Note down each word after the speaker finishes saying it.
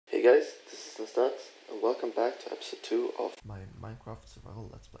Hey guys, this is Nastat, and welcome back to episode 2 of my Minecraft survival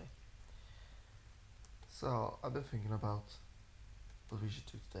let's play. So, I've been thinking about what we should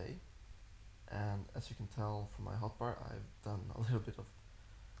do today, and as you can tell from my hotbar, I've done a little bit of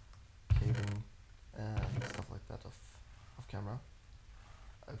caving and stuff like that off camera.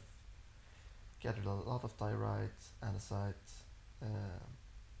 I've gathered a lot of diorite, andesite,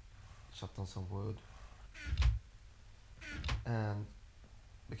 chopped down some wood, and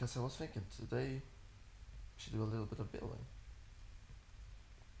because I was thinking today we should do a little bit of building.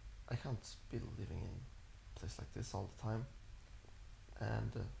 I can't be living in a place like this all the time,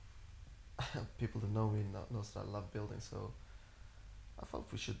 and people that know me knows that I love building, so I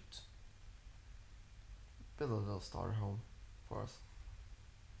thought we should build a little starter home for us.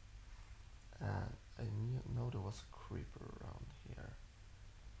 And I know there was a creeper around here,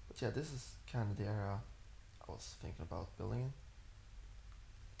 but yeah, this is kind of the area I was thinking about building in.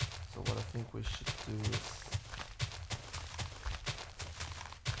 So what I think we should do is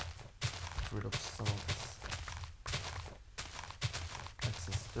get rid of some of this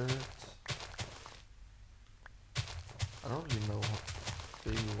excess dirt. I don't really know how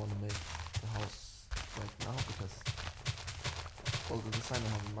big we want to make the house right now, because well, the design I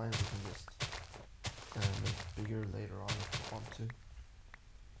have in mind we can just make it bigger later on if we want to.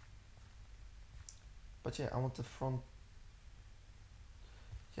 But yeah, I want the front.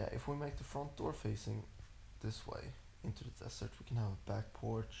 Yeah, if we make the front door facing this way into the desert, we can have a back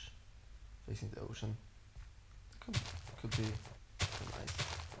porch facing the ocean. Could be nice.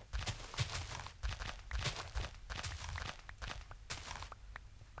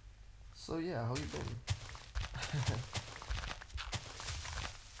 So yeah, how you been?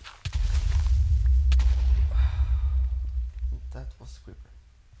 That was the creeper.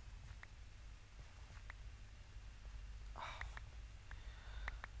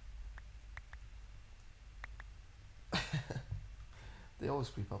 They always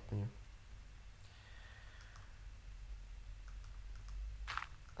creep up on you.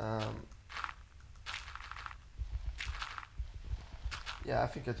 Yeah, I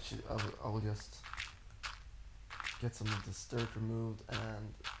think I will just get some of this dirt removed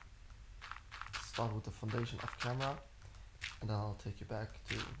and start with the foundation off camera, and then I'll take you back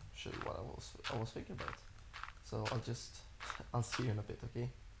to show you what I was thinking about. So I'll see you in a bit, okay?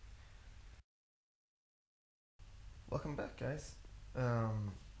 Welcome back, guys.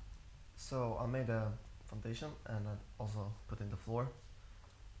 So I made a foundation and I also put in the floor,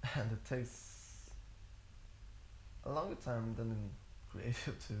 and it takes a longer time than in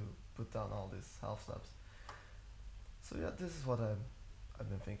creative to put down all these half slabs. So yeah, this is what I've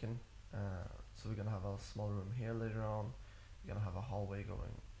been thinking. So we're gonna have a small room here later on. We're gonna have a hallway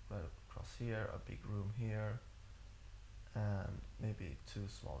going right across here, a big room here, and maybe 2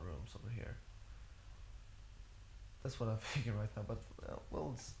 small rooms over here. That's what I'm thinking right now, but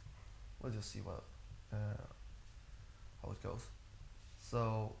we'll just see what how it goes.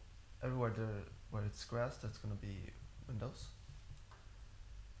 So everywhere where it's grass, that's gonna be windows,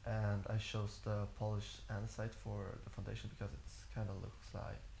 and I chose the polished andesite for the foundation because it kind of looks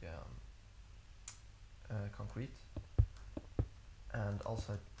like concrete. And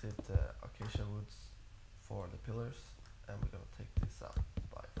also I did acacia woods for the pillars, and we're gonna take this up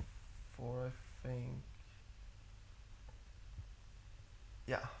by 4, I think.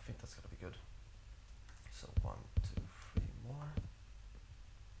 Yeah, I think that's gonna be good. So 1, 2, 3 more.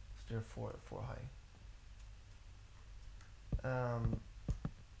 So they're 4 high.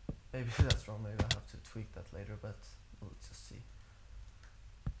 Maybe that's wrong. Maybe I have to tweak that later, but we'll just see.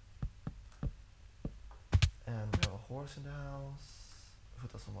 And we have a horse in the house. Who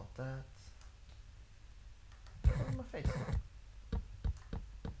doesn't want that? Oh, my face.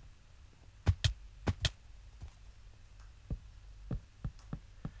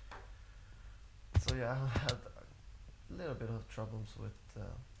 So yeah, I had a little bit of troubles with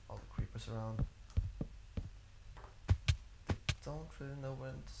all the creepers around. They don't really know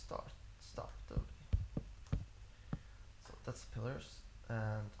when to stop though. So that's the pillars,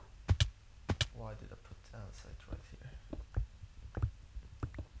 and why did I put andesite right here?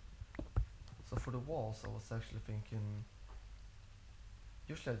 So for the walls, I was actually thinking,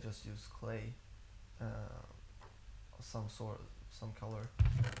 usually I just use clay of some color,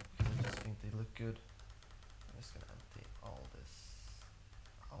 because I just think they look good. I'm just gonna empty all this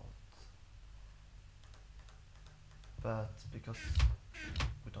out. But because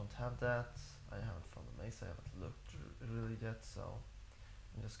we don't have that, I haven't found the maze, I haven't looked really yet, so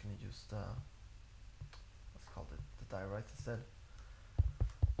I'm just gonna use the, what's called it, the diorite instead.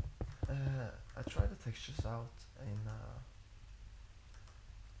 I tried the textures out in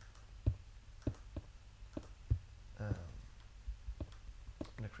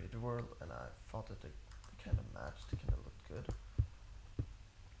world, and I thought that they kind of matched, they kind of looked good.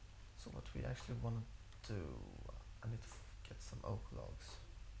 So what we actually want to do, I need to get some oak logs.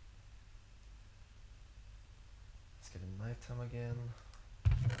 It's getting nighttime again.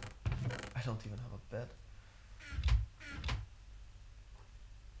 I don't even have a bed.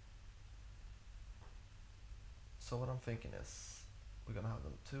 So what I'm thinking is, we're gonna have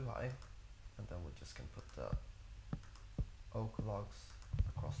them too high, and then we just can put the oak logs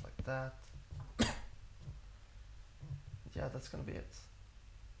across like that. Yeah, that's gonna be it,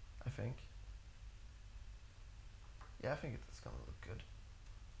 I think. Yeah, I think it's gonna look good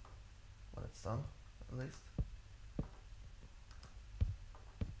when it's done, at least.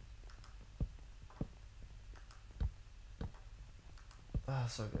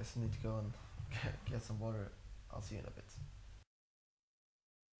 So guys, I need to go and get some water. I'll see you in a bit.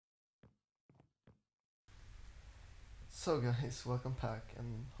 So guys, welcome back,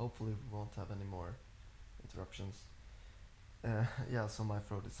 and hopefully we won't have any more interruptions. Yeah, so my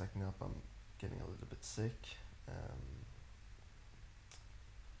throat is acting up, I'm getting a little bit sick.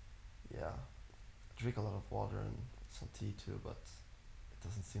 Yeah, I drink a lot of water and some tea too, but it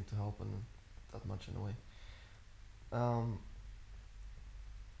doesn't seem to help that much in a way.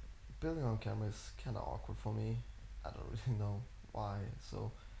 Building on camera is kind of awkward for me. I don't really know why,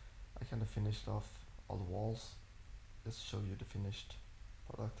 so I kind of finished off all the walls, just to show you the finished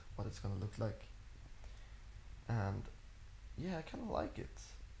product, what it's gonna look like. And yeah, I kind of like it.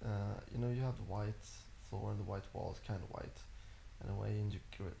 You know, you have the white floor and the white walls, kind of white in a way, and the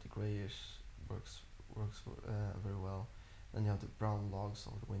grayish works very well. Then you have the brown logs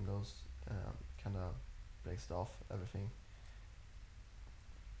over the windows, kind of breaks it off everything.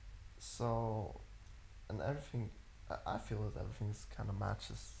 So, and everything, I feel that everything kind of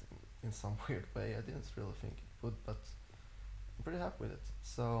matches in some weird way. I didn't really think it would, but I'm pretty happy with it.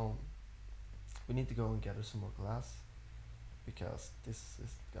 So we need to go and gather some more glass, because this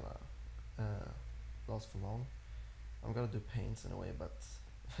is gonna last for long. I'm gonna do paints in a way, but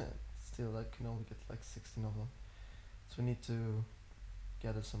still I can only get like 16 of them. So we need to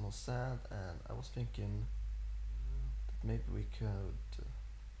gather some more sand, and I was thinking that maybe we could,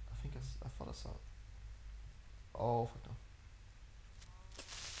 I thought I saw it. Oh fuck no.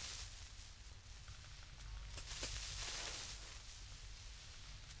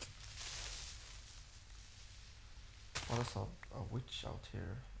 I thought I saw a witch out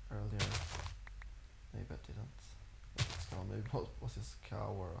here earlier. Maybe I didn't. Maybe it's gone. Maybe it was this a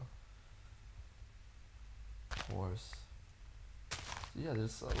cow or a horse. Yeah,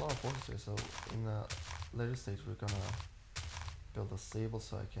 there's a lot of horses here, so in a later stage we're gonna build a stable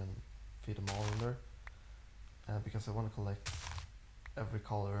so I can feed them all in there. Because I want to collect every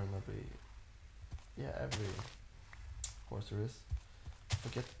color and every horse there is. If I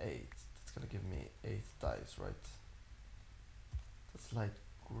get 8, that's gonna give me 8 dice, right? That's light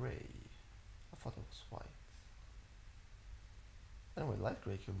gray. I thought it was white. Anyway, light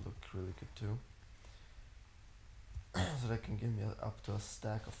gray could look really good too. So that can give me up to a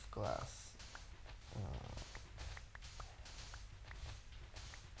stack of glass.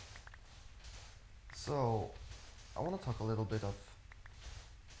 So I want to talk a little bit of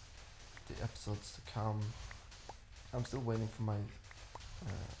the episodes to come. I'm still waiting for my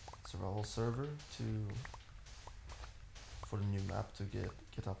survival server for the new map to get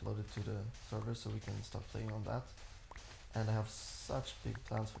uploaded to the server, so we can start playing on that. And I have such big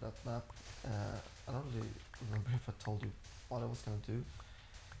plans for that map. I don't really remember if I told you what I was gonna do,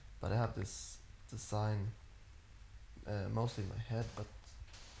 but I have this design mostly in my head, but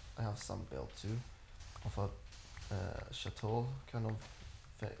I have some built too, of a chateau kind of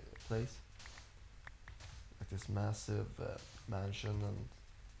place, like this massive mansion, and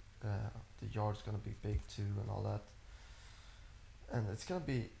the yard's gonna be big too and all that. And it's gonna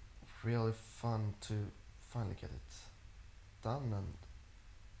be really fun to finally get it done and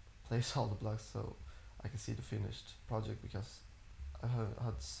place all the blocks so I can see the finished project, because I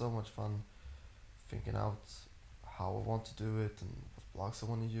had so much fun thinking out how I want to do it and what blocks I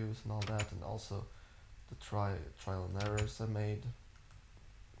want to use and all that, and also the trial and errors I made.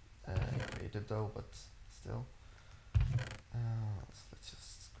 Creative though, but still. So let's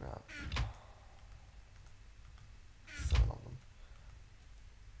just grab 7 of them.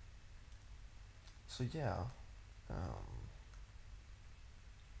 So yeah,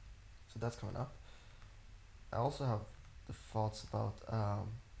 so that's coming up. I also have the thoughts about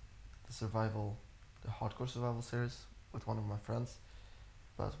the hardcore survival series with one of my friends,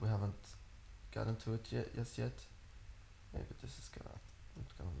 but we haven't gotten to it yet. Maybe this is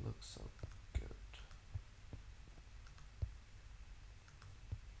not gonna look so good.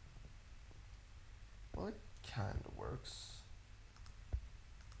 kind of works,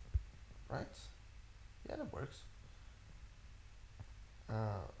 right? Yeah, that works.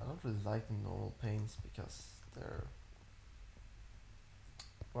 I don't really like the normal panes because they're,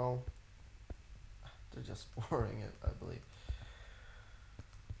 well, they're just boring, I believe.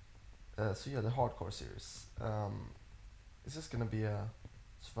 So yeah, the hardcore series. It's just gonna be a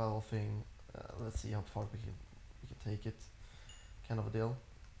survival thing. Let's see how far we can take it, kind of a deal.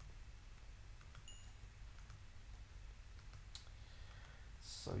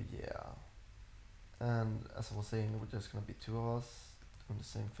 So yeah, and as I was saying, we're just gonna be two of us doing the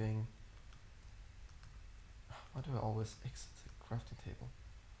same thing. Why do I always exit the crafting table?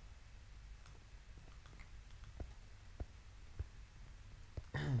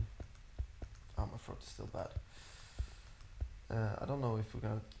 Oh, my throat is still bad. I don't know if we're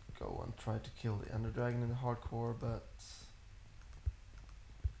gonna go and try to kill the Ender Dragon in the hardcore, but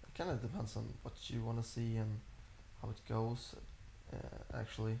it kind of depends on what you want to see and how it goes.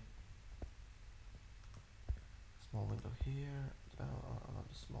 Actually, small window here.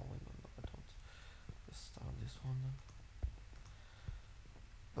 Another small window. No, I don't. Let's start on this one then.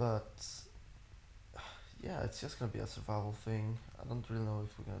 But yeah, it's just gonna be a survival thing. I don't really know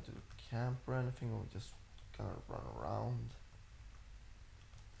if we're gonna do camp or anything, or we're just gonna run around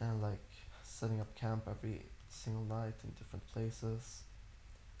and like setting up camp every single night in different places.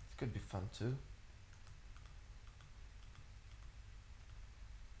 It could be fun too.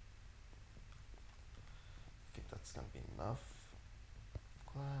 I think that's gonna be enough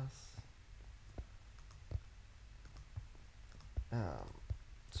glass.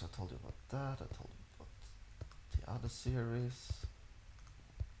 So I told you about that. I told you about the other series.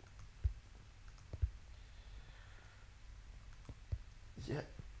 Yeah.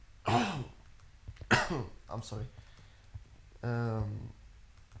 I'm sorry. Now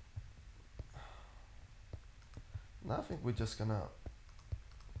I think we're just gonna.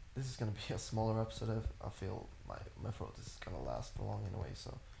 This is gonna be a smaller episode. I feel my throat is gonna last for long anyway,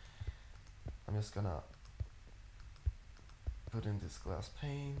 so I'm just gonna put in these glass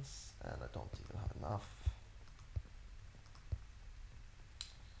panes, and I don't even have enough.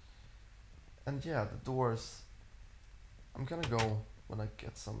 And yeah, the doors. I'm gonna go when I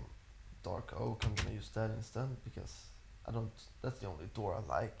get some dark oak. I'm gonna use that instead because I don't. That's the only door I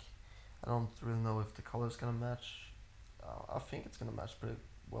like. I don't really know if the color's gonna match. I think it's gonna match pretty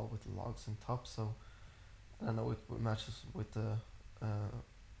well with the logs on top. So and I know it matches with the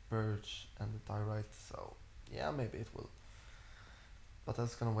birch and the diorite. So yeah, maybe it will. But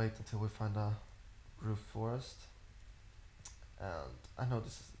that's gonna wait until we find a roof forest. And I know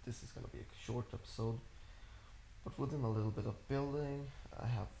this is gonna be a short episode, but within a little bit of building, I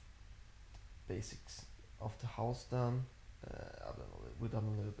have basics of the house done. We've done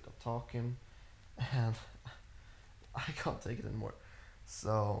a little bit of talking, and I can't take it anymore.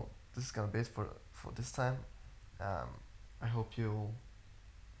 So this is gonna be it for this time. I hope you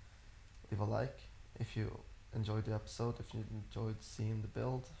leave a like if you enjoyed the episode. If you enjoyed seeing the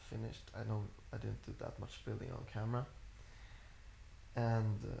build finished, I know I didn't do that much building on camera.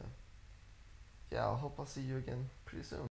 And yeah, I hope I'll see you again pretty soon.